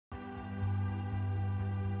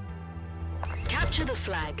Capture the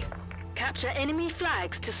flag. Capture enemy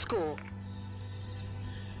flags to score.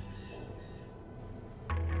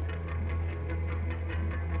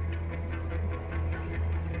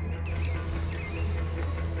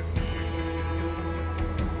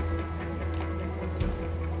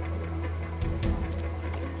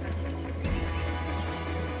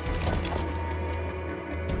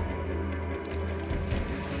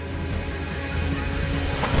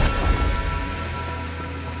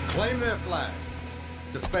 Claim their flag.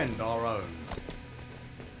 Defend our own.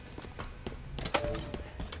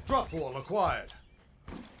 Drop wall acquired.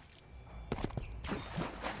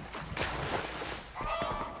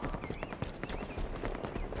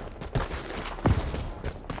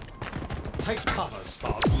 Take cover,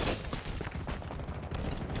 Spartan.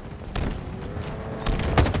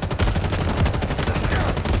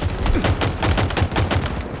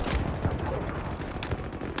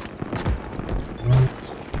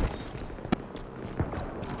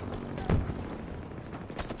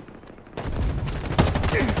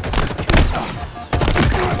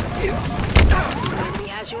 Enemy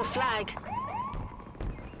has your flag.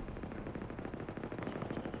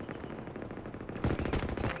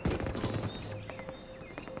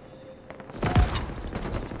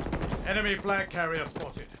 Enemy flag carrier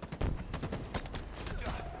spotted.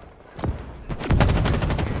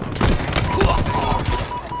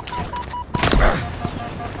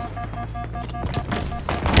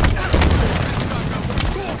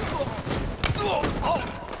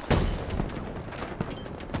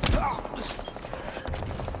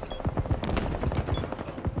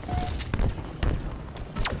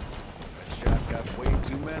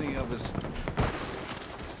 Many of us.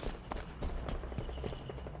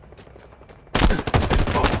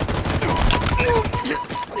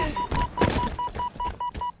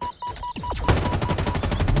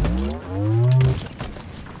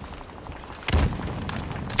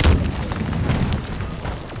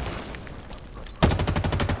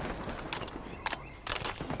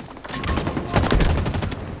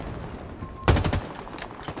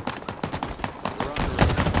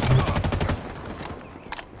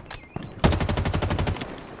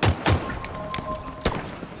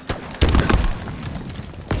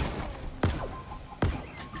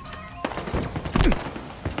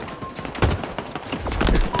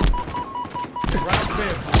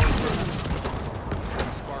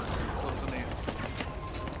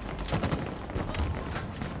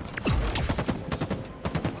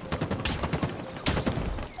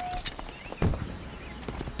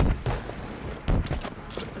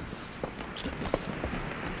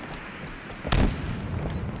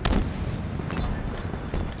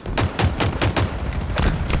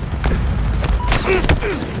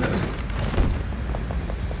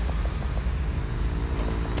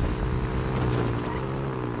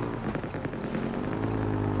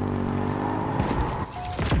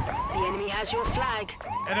 Has your flag.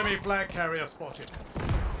 Enemy flag carrier spotted.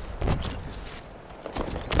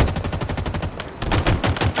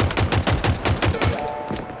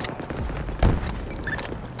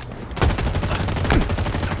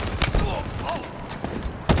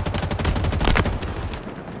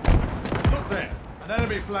 Look there, an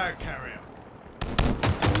enemy flag carrier.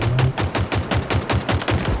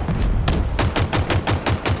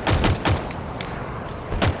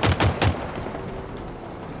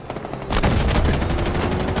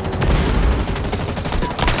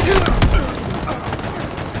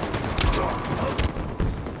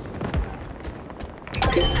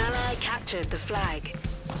 Ally captured the flag.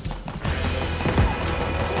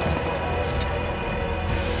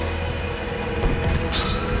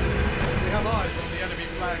 We have eyes on the enemy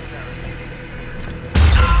flag carrier.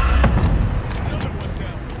 Another one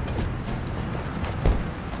down.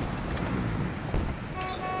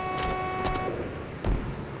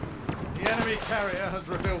 The enemy carrier has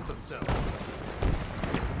revealed themselves.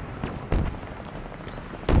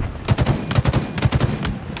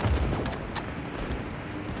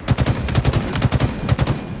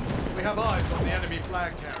 We have eyes on the enemy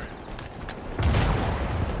flag carrier.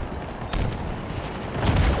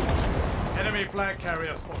 Enemy flag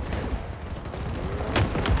carrier spotted.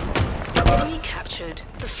 Enemy captured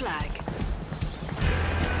the flag.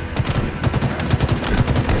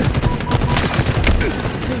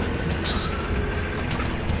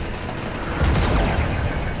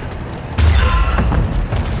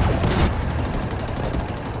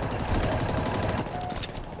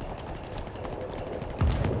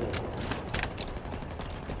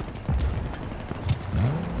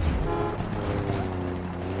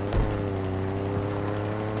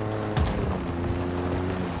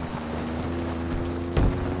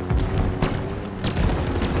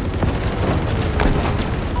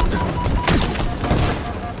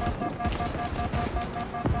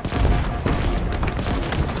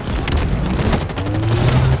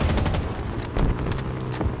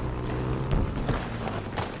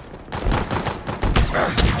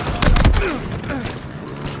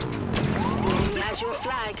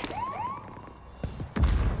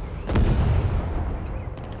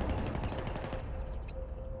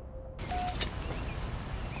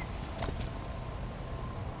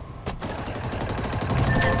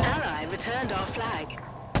 returned our flag.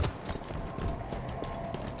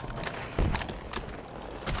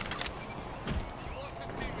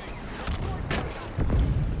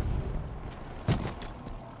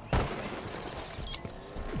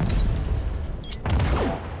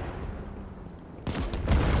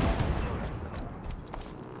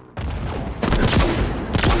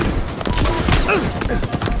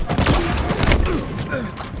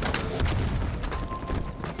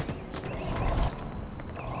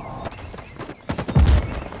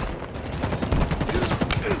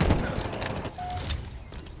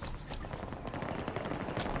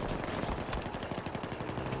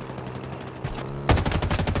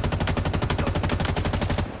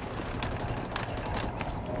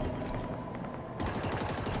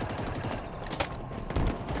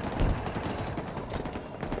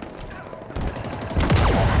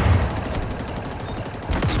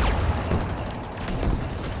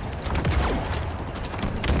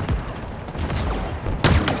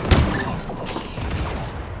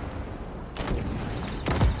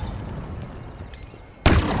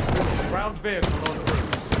 Ground vehicle on route.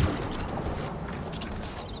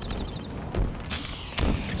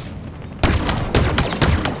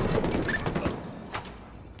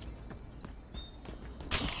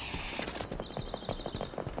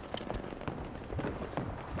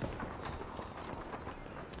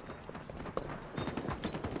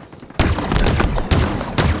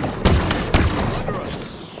 Under us.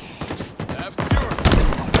 Obscure.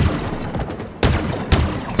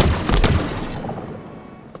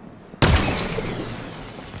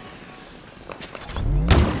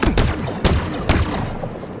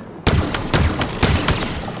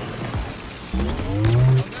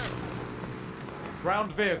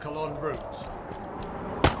 Ground vehicle en route.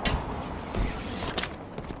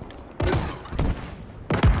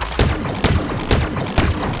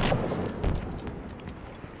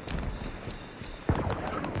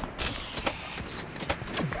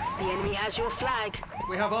 The enemy has your flag.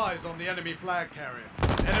 We have eyes on the enemy flag carrier.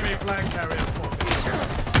 Enemy flag carrier spotted.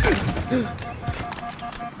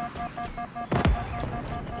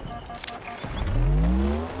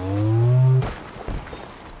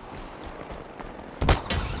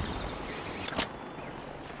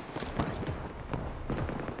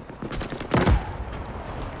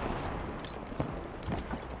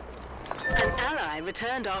 An ally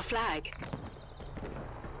returned our flag.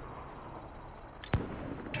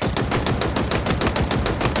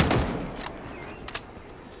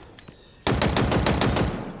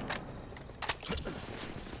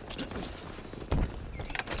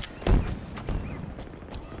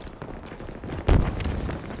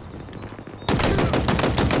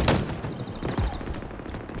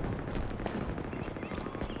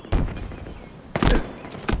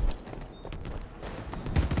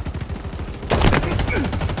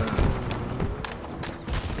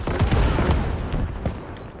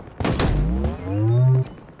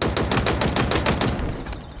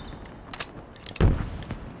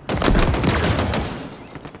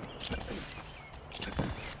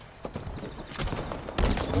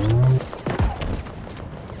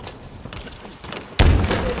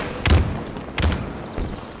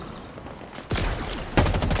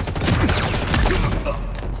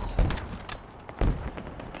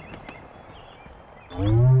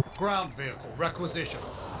 Ground vehicle requisition.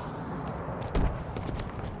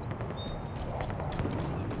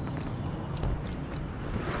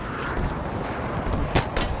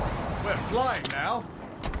 We're flying now.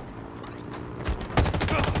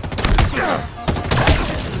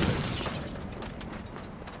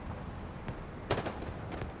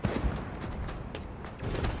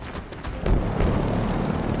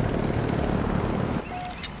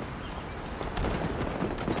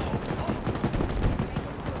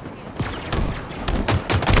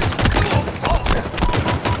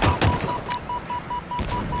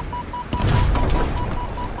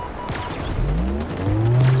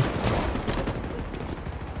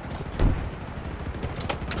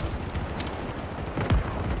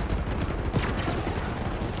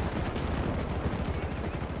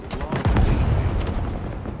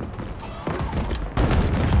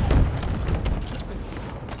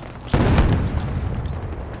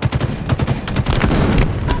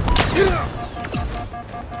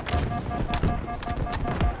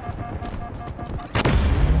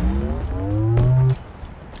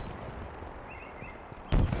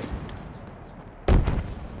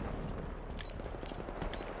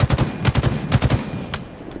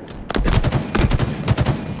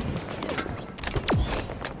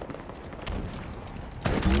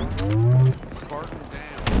 Spartan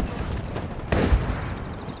down.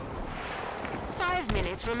 5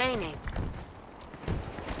 minutes remaining.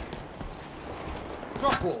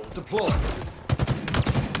 Drop wall deployed.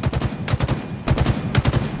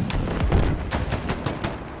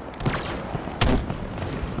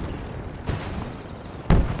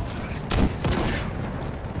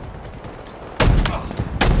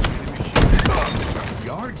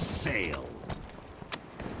 Yard sale.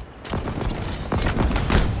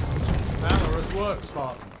 Valorous work,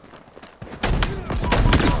 Spartan.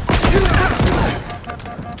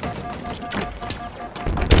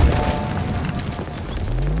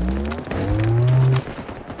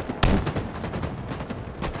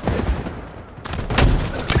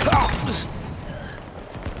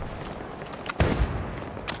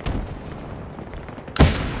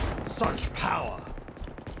 Such power!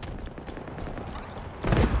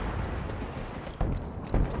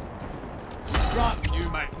 Run, you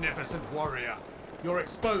magnificent warrior! You're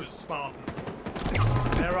exposed, Spartan.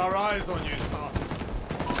 There are eyes on you, Spartan.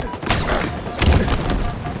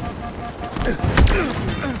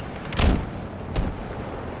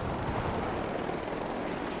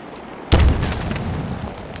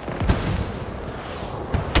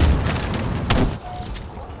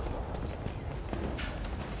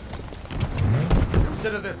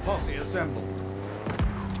 Consider this posse assembled.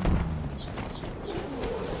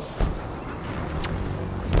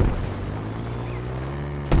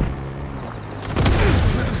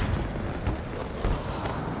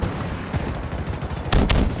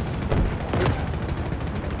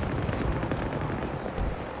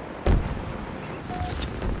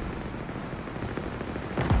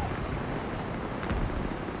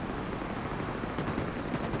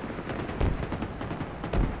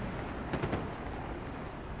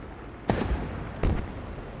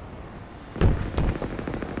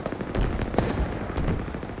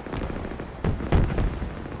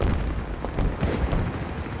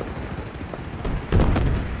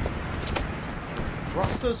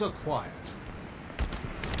 Thrusters acquired.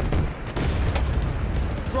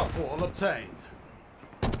 Drop wall obtained.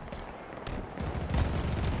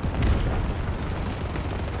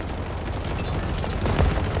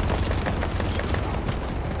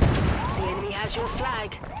 The enemy has your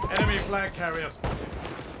flag. Enemy flag carrier spotted.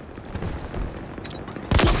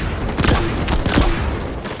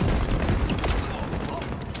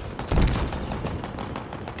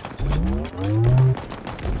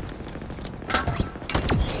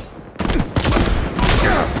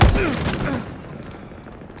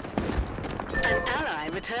 An ally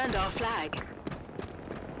returned our flag.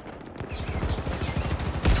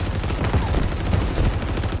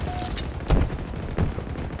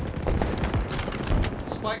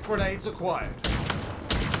 Spike grenades acquired.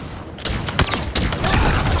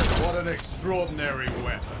 What an extraordinary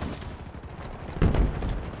weapon.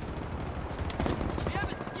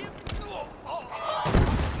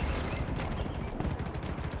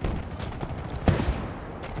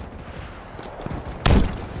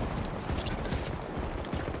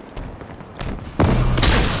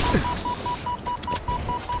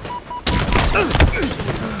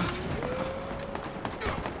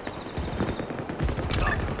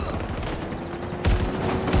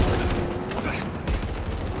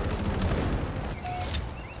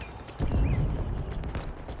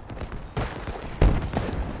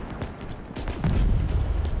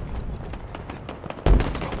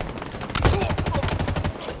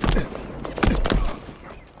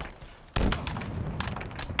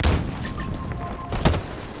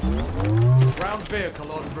 Ground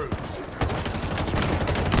vehicle en route.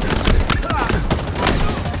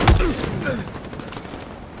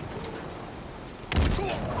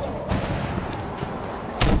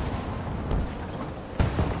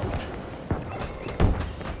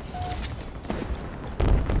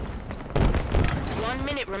 One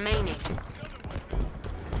minute remaining.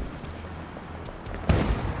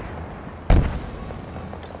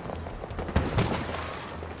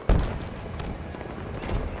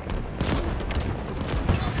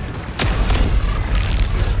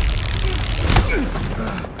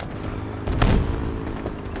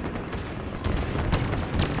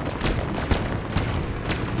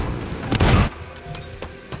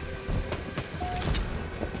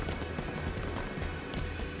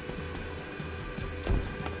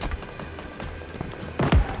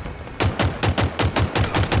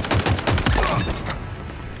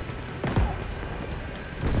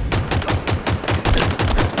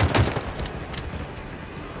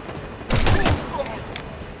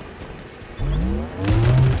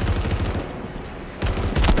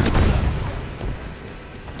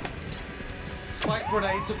 Spike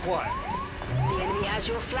grenades acquired. The enemy has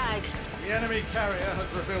your flag. The enemy carrier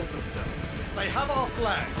has revealed themselves. They have our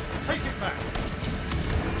flag. Take it back.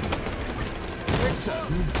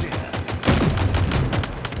 Sudden death.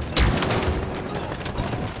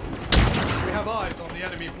 We have eyes on the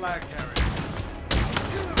enemy flag carrier.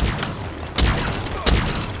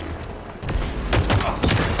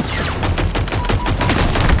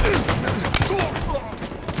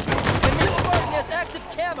 And this Spartan has active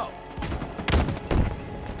camo!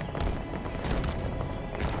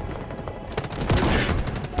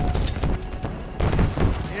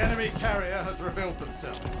 The enemy carrier has revealed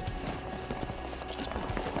themselves.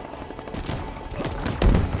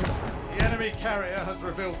 The enemy carrier has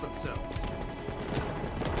revealed themselves.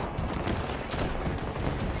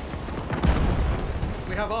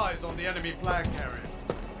 We have eyes on the enemy flag carrier.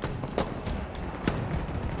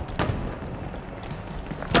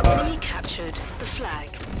 Enemy captured the flag.